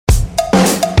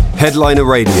Headliner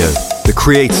Radio, the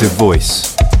creative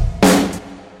voice.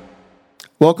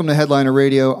 Welcome to Headliner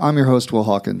Radio. I'm your host, Will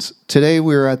Hawkins. Today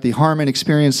we're at the Harmon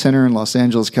Experience Center in Los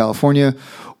Angeles, California,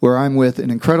 where I'm with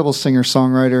an incredible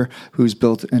singer-songwriter who's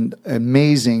built an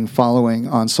amazing following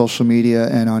on social media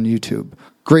and on YouTube.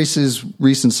 Grace's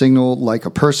recent single, Like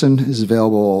a Person, is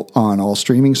available on all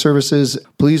streaming services.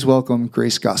 Please welcome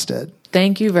Grace Gosted.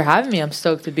 Thank you for having me. I'm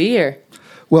stoked to be here.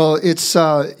 Well, it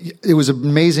was an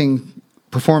amazing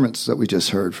performance that we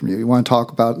just heard from you. You want to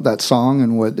talk about that song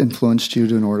and what influenced you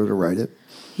in order to write it?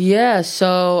 Yeah,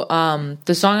 so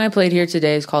the song I played here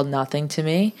today is called Nothing to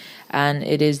Me, and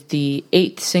it is the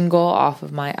 8th single off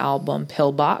of my album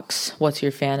Pillbox, What's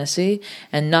Your Fantasy?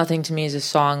 And Nothing to Me is a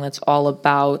song that's all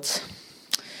about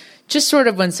just sort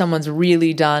of when someone's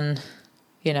really done,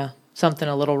 something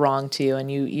a little wrong to you, and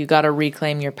you got to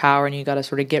reclaim your power, and you got to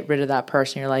sort of get rid of that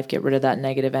person in your life, get rid of that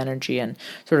negative energy, and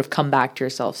sort of come back to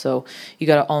yourself. So you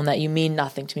got to own that you mean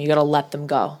nothing to me. You got to let them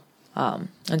go. And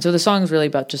so the song is really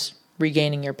about just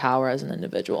regaining your power as an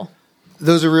individual.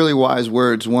 Those are really wise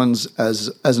words. One's as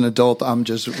an adult, I'm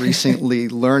just recently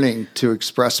learning to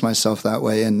express myself that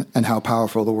way, and how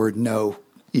powerful the word no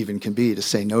even can be, to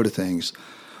say no to things.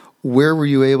 Where were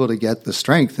you able to get the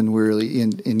strength and really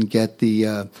and get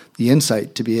the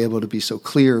insight to be able to be so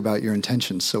clear about your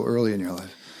intentions so early in your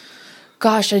life?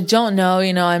 Gosh, I don't know.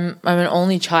 I'm an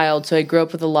only child, so I grew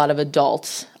up with a lot of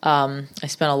adults. I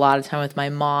spent a lot of time with my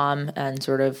mom and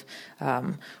sort of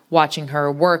watching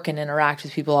her work and interact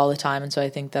with people all the time. And so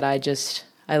I think that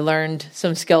I learned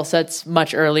some skill sets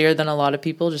much earlier than a lot of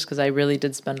people, just because I really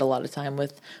did spend a lot of time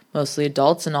with mostly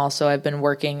adults. And also I've been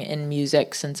working in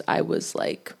music since I was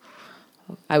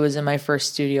in my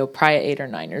first studio probably at 8 or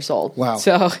 9 years old. Wow.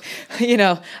 So,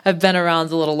 I've been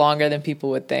around a little longer than people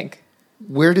would think.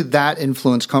 Where did that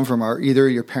influence come from? Are either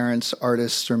your parents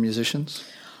artists or musicians?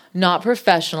 Not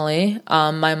professionally.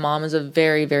 My mom is a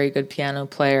very, very good piano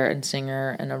player and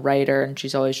singer and a writer, and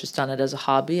she's always just done it as a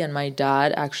hobby. And my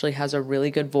dad actually has a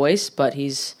really good voice, but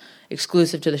he's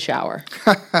exclusive to the shower.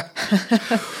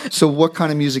 So what kind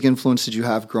of music influence did you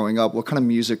have growing up? What kind of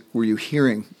music were you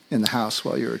hearing in the house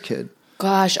while you were a kid?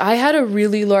 Gosh, I had a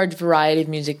really large variety of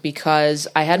music because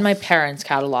I had my parents'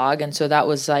 catalog, and so that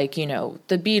was the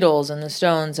Beatles and the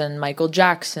Stones and Michael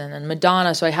Jackson and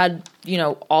Madonna. So I had,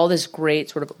 all this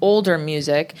great sort of older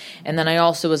music, and then I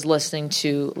also was listening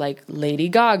to Lady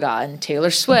Gaga and Taylor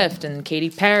Swift and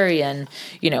Katy Perry and,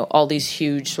 all these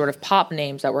huge sort of pop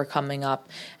names that were coming up.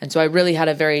 And so I really had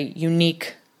a very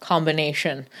unique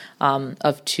combination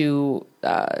of two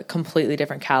completely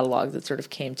different catalogs that sort of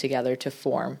came together to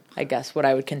form, I guess, what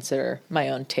I would consider my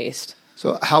own taste.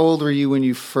 So how old were you when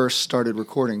you first started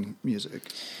recording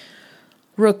music?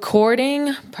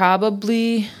 Recording,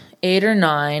 probably 8 or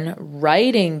 9.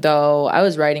 Writing, though, I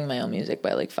was writing my own music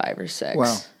by 5 or 6.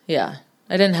 Wow. Yeah.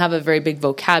 I didn't have a very big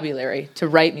vocabulary to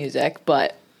write music,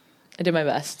 but I did my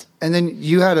best. And then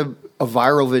you had a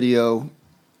viral video,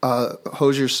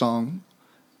 Hozier Song.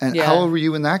 And yeah. How old were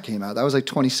you when that came out? That was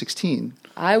 2016.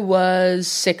 I was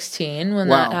 16 when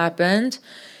that happened.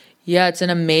 Yeah, it's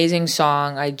an amazing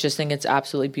song. I just think it's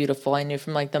absolutely beautiful. I knew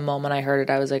from the moment I heard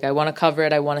it, I was I want to cover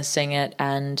it. I want to sing it.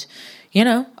 And,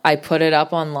 I put it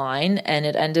up online, and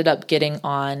it ended up getting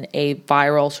on a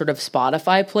viral sort of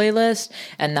Spotify playlist.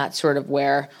 And that's sort of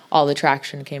where all the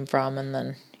traction came from. And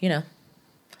then,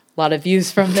 a lot of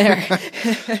views from there.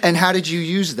 And how did you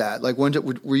use that?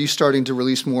 Were you starting to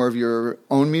release more of your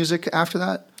own music after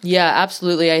that? Yeah,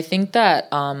 absolutely. I think that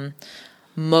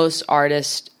most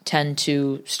artists tend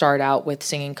to start out with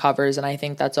singing covers, and I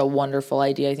think that's a wonderful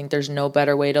idea. I think there's no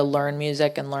better way to learn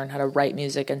music and learn how to write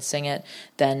music and sing it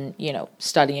than,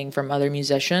 studying from other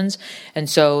musicians. And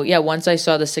so, yeah, once I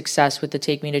saw the success with the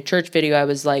Take Me to Church video, I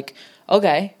was like,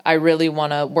 okay, I really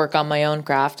want to work on my own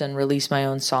craft and release my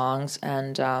own songs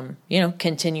and,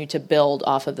 continue to build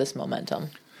off of this momentum.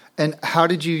 And how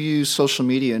did you use social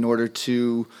media in order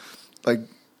to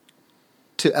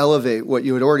elevate what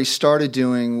you had already started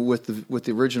doing with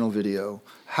the original video?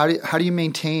 How do you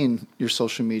maintain your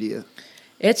social media?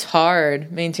 It's hard.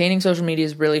 Maintaining social media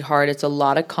is really hard. It's a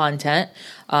lot of content.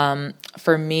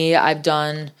 For me, I've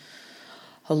done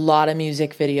a lot of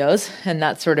music videos, and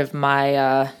that's sort of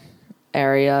my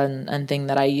area and thing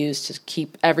that I use to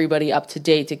keep everybody up to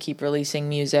date, to keep releasing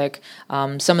music.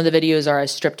 Some of the videos are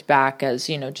as stripped back as,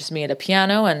 just me at a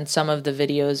piano, and some of the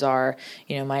videos are,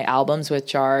 my albums,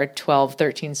 which are 12,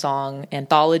 13 song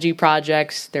anthology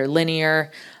projects. They're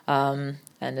linear.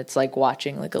 And it's like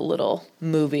watching a little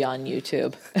movie on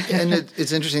YouTube. And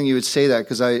it's interesting you would say that,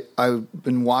 because I've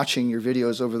been watching your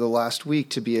videos over the last week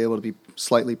to be able to be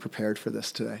slightly prepared for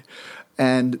this today.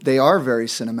 and they are very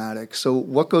cinematic. So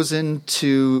what goes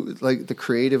into like the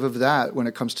creative of that when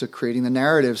it comes to creating the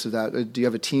narratives of that? Do you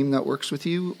have a team that works with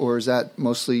you, or is that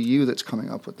mostly you that's coming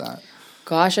up with that?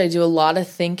 Gosh, I do a lot of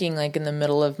thinking like in the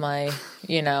middle of my,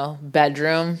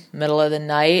 bedroom, middle of the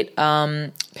night.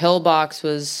 Pillbox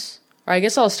was, or I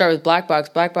guess I'll start with Black Box.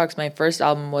 Black Box, my first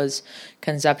album, was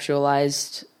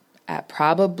conceptualized at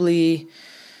probably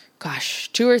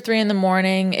 2 or 3 in the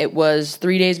morning. It was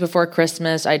 3 days before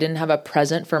Christmas. I didn't have a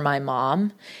present for my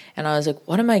mom. And I was like,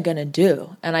 what am I going to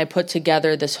do? And I put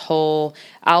together this whole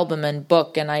album and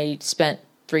book, and I spent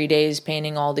 3 days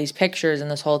painting all these pictures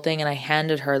and this whole thing. And I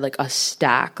handed her like a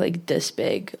stack like this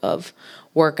big of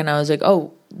work. And I was like,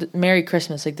 oh, Merry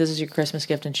Christmas. Like, this is your Christmas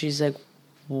gift. And she's like,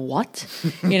 what?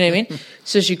 You know what I mean?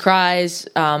 So she cries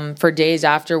for days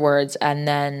afterwards. And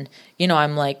then,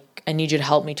 I'm like, I need you to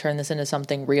help me turn this into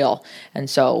something real. And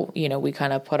so, we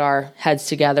kind of put our heads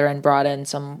together and brought in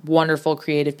some wonderful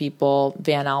creative people.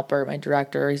 Van Alpert, my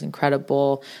director, he's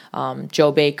incredible.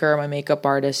 Joe Baker, my makeup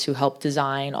artist, who helped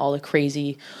design all the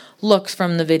crazy looks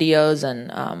from the videos.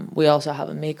 And we also have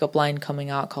a makeup line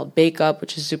coming out called Bake Up,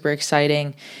 which is super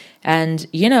exciting. And,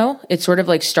 it sort of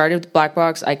like started with Black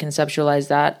Box. I conceptualized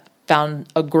that,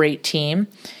 found a great team.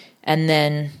 And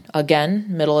then again,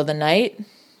 middle of the night,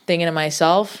 thinking to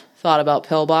myself, thought about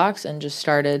Pillbox and just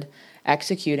started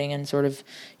executing and sort of,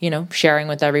 sharing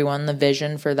with everyone the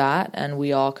vision for that. And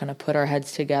we all kind of put our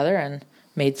heads together and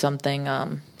made something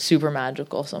super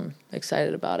magical. So I'm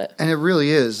excited about it. And it really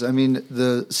is. I mean,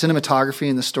 the cinematography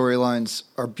and the storylines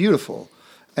are beautiful.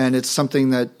 And it's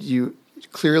something that you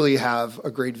clearly have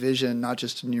a great vision, not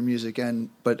just in your music,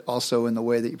 but also in the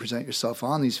way that you present yourself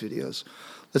on these videos.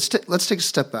 Let's take a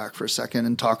step back for a second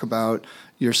and talk about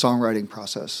your songwriting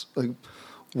process. Like,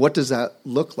 what does that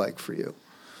look like for you?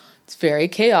 It's very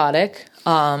chaotic.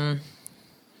 I'm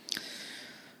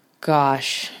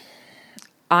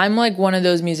like one of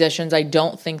those musicians. I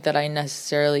don't think that I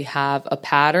necessarily have a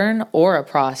pattern or a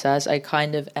process. I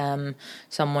kind of am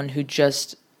someone who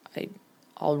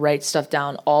I'll write stuff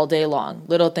down all day long.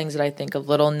 Little things that I think of,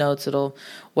 little notes, little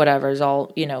whatevers.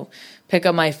 I'll, pick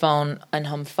up my phone and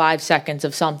hum 5 seconds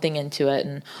of something into it.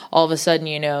 And all of a sudden,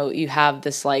 you have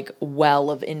this like well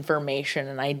of information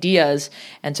and ideas.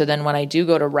 And so then when I do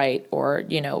go to write or,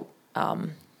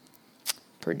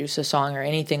 produce a song or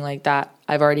anything like that,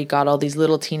 I've already got all these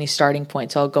little teeny starting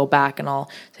points. So I'll go back and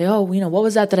I'll say, oh, what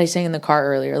was that I sang in the car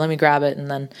earlier? Let me grab it and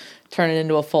then turn it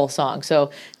into a full song.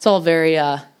 So it's all very,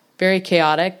 very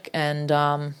chaotic, and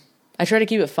I try to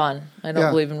keep it fun. I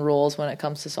don't believe in rules when it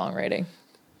comes to songwriting.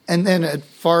 And then as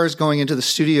far as going into the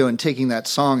studio and taking that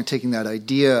song and taking that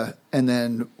idea, and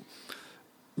then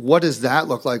what does that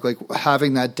look like? Like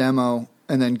having that demo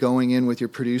and then going in with your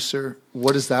producer,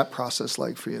 what is that process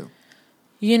like for you?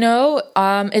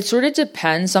 It sort of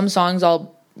depends. Some songs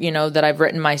that I've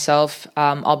written myself,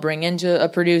 I'll bring into a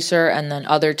producer, and then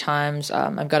other times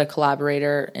I've got a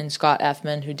collaborator in Scott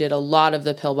Effman who did a lot of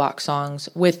the Pillbox songs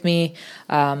with me.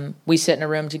 We sit in a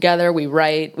room together, we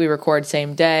write, we record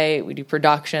same day, we do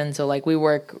production, so like we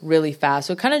work really fast.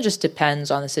 So it kind of just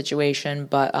depends on the situation,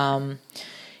 but I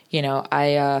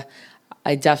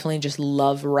definitely just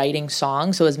love writing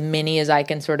songs, so as many as I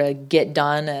can sort of get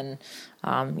done, and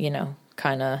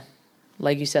kind of,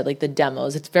 like you said, like the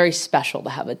demos, it's very special to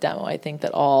have a demo. I think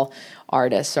that all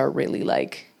artists are really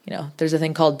like, there's a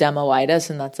thing called demoitis,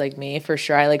 and that's like me for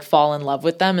sure. I like fall in love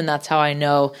with them, and that's how I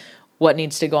know what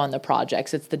needs to go on the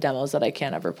projects. It's the demos that I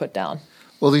can't ever put down.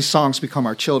 Well, these songs become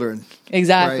our children.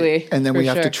 Exactly. Right? And then we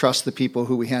have to trust the people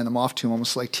who we hand them off to,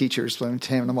 almost like teachers. When we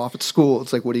hand them off at school,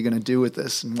 it's like, what are you going to do with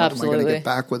this? And what am I going to get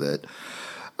back with it?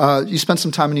 You spent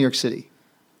some time in New York City.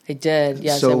 I did,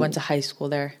 yes. I went to high school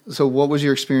there. So what was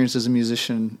your experience as a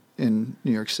musician in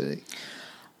New York City?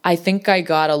 I think I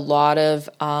got a lot of,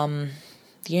 I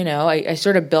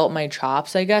sort of built my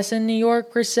chops, I guess, in New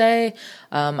York, per se.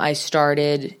 I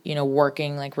started,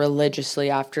 working like religiously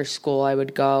after school. I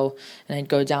would go and I'd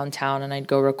go downtown and I'd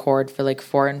go record for like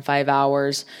 4 and 5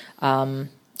 hours. And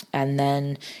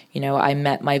then, I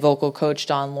met my vocal coach,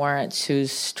 Don Lawrence,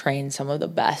 who's trained some of the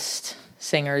best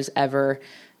singers ever,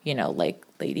 like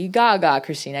Lady Gaga,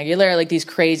 Christina Aguilera, like these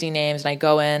crazy names. And I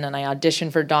go in and I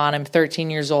audition for Don. I'm 13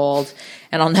 years old,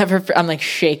 and I'm like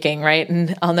shaking, right?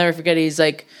 And I'll never forget, he's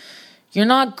like, you're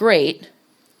not great,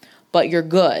 but you're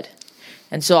good.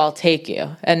 And so I'll take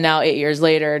you. And now 8 years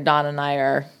later, Don and I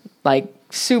are like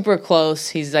super close.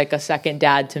 He's like a second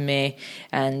dad to me.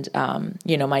 And,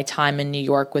 my time in New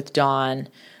York with Don,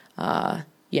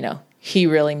 he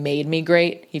really made me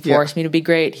great. He forced me to be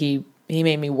great. He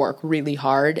made me work really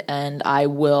hard, and I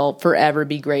will forever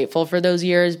be grateful for those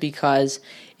years, because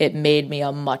it made me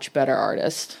a much better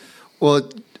artist. Well,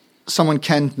 someone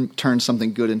can turn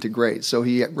something good into great. So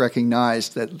he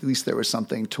recognized that at least there was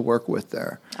something to work with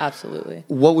there. Absolutely.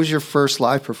 What was your first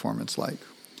live performance like?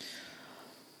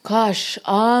 Gosh,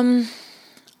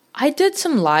 I did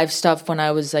some live stuff when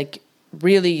I was like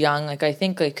really young. Like I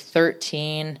think like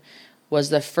 13 was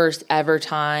the first ever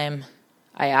time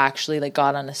I actually like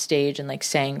got on a stage and like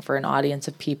sang for an audience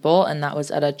of people, and that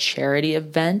was at a charity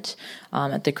event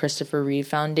at the Christopher Reeve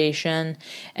Foundation.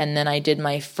 And then I did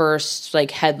my first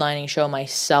like headlining show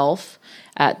myself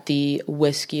at the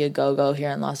Whiskey A Go-Go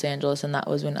here in Los Angeles, and that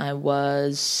was when I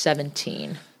was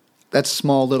 17. That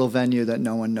small little venue that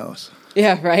no one knows.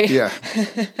 Yeah, right? Yeah,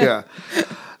 yeah.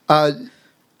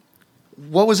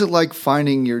 What was it like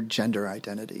finding your gender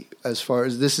identity? As far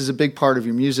as this is a big part of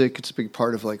your music, it's a big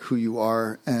part of like who you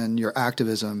are and your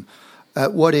activism.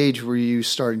 At what age were you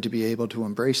starting to be able to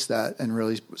embrace that and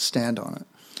really stand on it?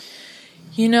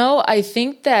 You know, I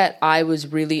think that I was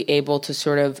really able to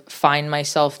sort of find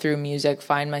myself through music,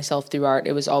 find myself through art.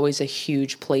 It was always a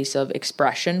huge place of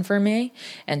expression for me.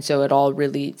 And so it all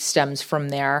really stems from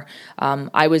there.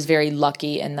 I was very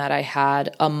lucky in that I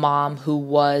had a mom who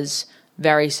was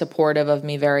very supportive of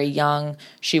me very young.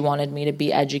 She wanted me to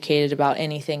be educated about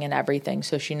anything and everything.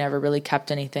 So she never really kept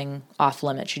anything off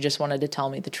limits. She just wanted to tell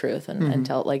me the truth and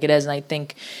tell it like it is. And I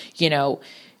think, you know,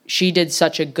 she did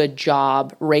such a good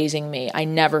job raising me. I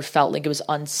never felt like it was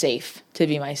unsafe to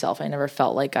be myself. I never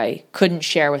felt like I couldn't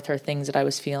share with her things that I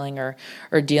was feeling or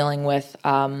dealing with.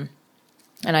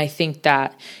 And I think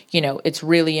that, you know, it's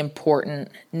really important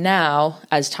now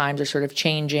as times are sort of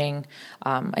changing.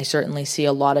 I certainly see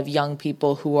a lot of young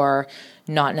people who are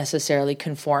not necessarily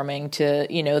conforming to,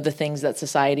 you know, the things that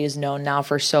society has known now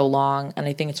for so long. And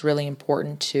I think it's really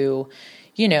important to,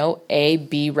 you know,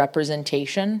 be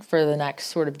representation for the next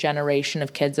sort of generation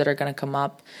of kids that are going to come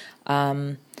up.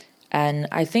 And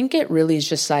I think it really is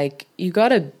just like, you got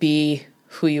to be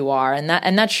who you are, and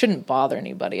that shouldn't bother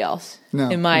anybody else. No,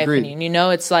 in my agreed. opinion, you know,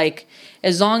 it's like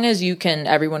as long as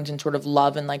everyone can sort of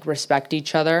love and like respect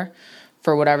each other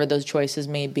for whatever those choices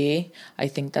may be. I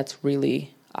think that's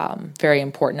really very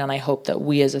important, and I hope that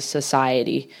we as a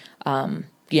society,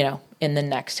 you know, in the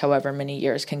next however many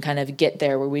years can kind of get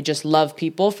there where we just love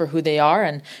people for who they are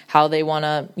and how they want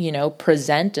to, you know,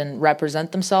 present and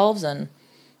represent themselves, and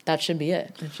that should be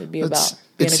it. It should be about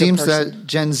being it a seems good person. that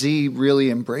Gen Z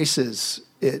really embraces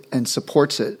it and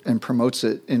supports it and promotes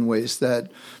it in ways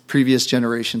that previous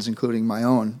generations, including my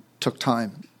own, took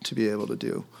time to be able to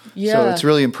do. Yeah. So it's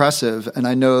really impressive. And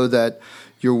I know that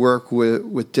your work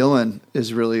with Dylan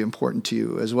is really important to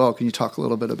you as well. Can you talk a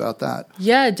little bit about that?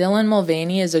 Yeah, Dylan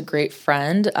Mulvaney is a great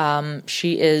friend.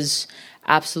 She is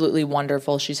absolutely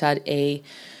wonderful. She's had a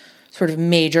sort of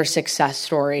major success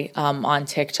story on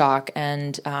TikTok,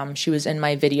 and she was in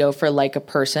my video for Like a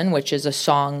Person, which is a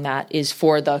song that is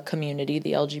for the community,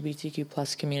 the LGBTQ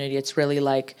plus community. It's really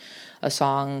like a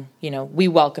song, you know, we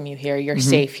welcome you here, you're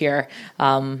safe here.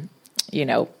 You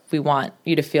know, we want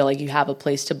you to feel like you have a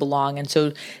place to belong. And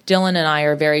so Dylan and I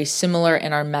are very similar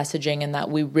in our messaging in that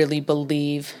we really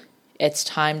believe it's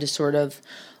time to sort of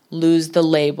lose the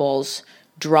labels,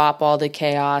 drop all the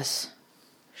chaos.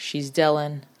 She's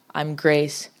Dylan, I'm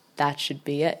Grace. That should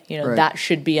be it. You know, Right. That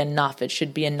should be enough. It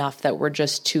should be enough that we're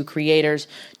just two creators,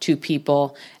 two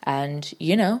people. And,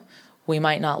 you know, we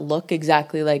might not look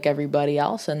exactly like everybody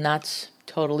else, and that's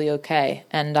totally okay.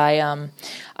 And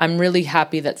I'm really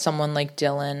happy that someone like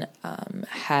Dylan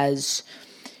has,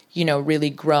 you know, really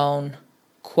grown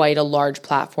quite a large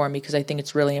platform, because I think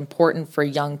it's really important for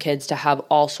young kids to have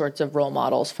all sorts of role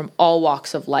models from all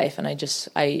walks of life. And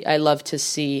I love to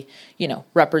see, you know,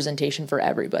 representation for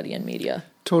everybody in media.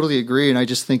 Totally agree. And I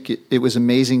just think it was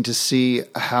amazing to see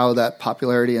how that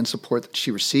popularity and support that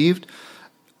she received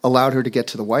allowed her to get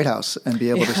to the White House and be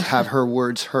able to have her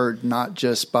words heard, not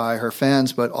just by her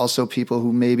fans, but also people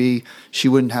who maybe she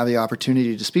wouldn't have the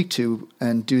opportunity to speak to,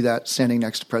 and do that standing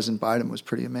next to President Biden was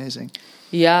pretty amazing.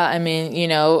 Yeah, I mean, you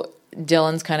know,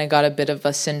 Dylan's kind of got a bit of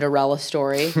a Cinderella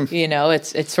story. You know,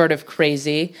 it's sort of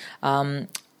crazy.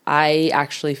 I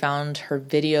actually found her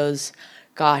videos,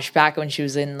 gosh, back when she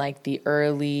was in like the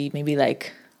early, maybe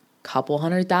like couple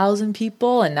 100,000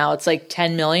 people, and now it's like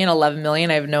 10 million, 11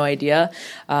 million. I have no idea.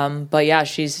 But yeah,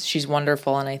 she's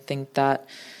wonderful, and I think that,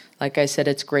 like I said,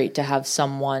 it's great to have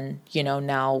someone, you know,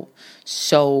 now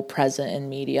so present in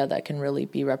media that can really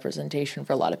be representation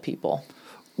for a lot of people.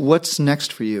 What's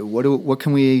next for you? What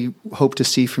can we hope to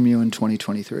see from you in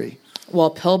 2023? Well,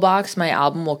 Pillbox, my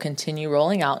album, will continue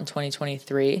rolling out in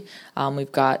 2023.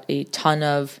 We've got a ton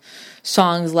of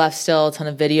songs left still, a ton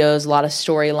of videos, a lot of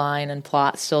storyline and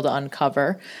plot still to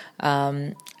uncover.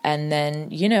 And then,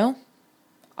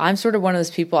 I'm sort of one of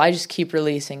those people, I just keep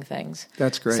releasing things.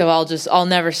 That's great. So I'll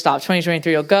never stop.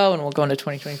 2023 will go, and we'll go into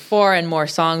 2024, and more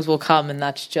songs will come, and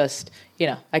that's just,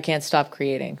 I can't stop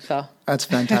creating. So that's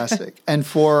fantastic. And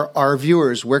for our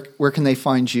viewers, where can they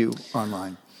find you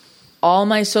online? All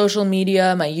my social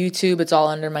media, my YouTube, it's all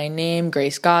under my name,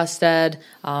 Grace Gosted.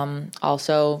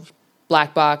 Also,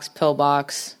 Black Box,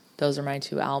 Pillbox. Those are my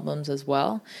 2 albums as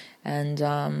well. And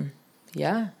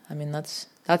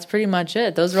that's pretty much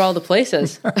it. Those are all the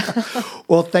places.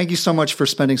 Well, thank you so much for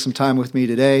spending some time with me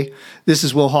today. This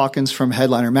is Will Hawkins from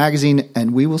Headliner Magazine,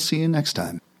 and we will see you next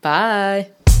time.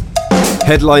 Bye.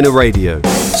 Headliner Radio,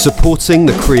 supporting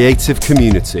the creative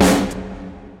community.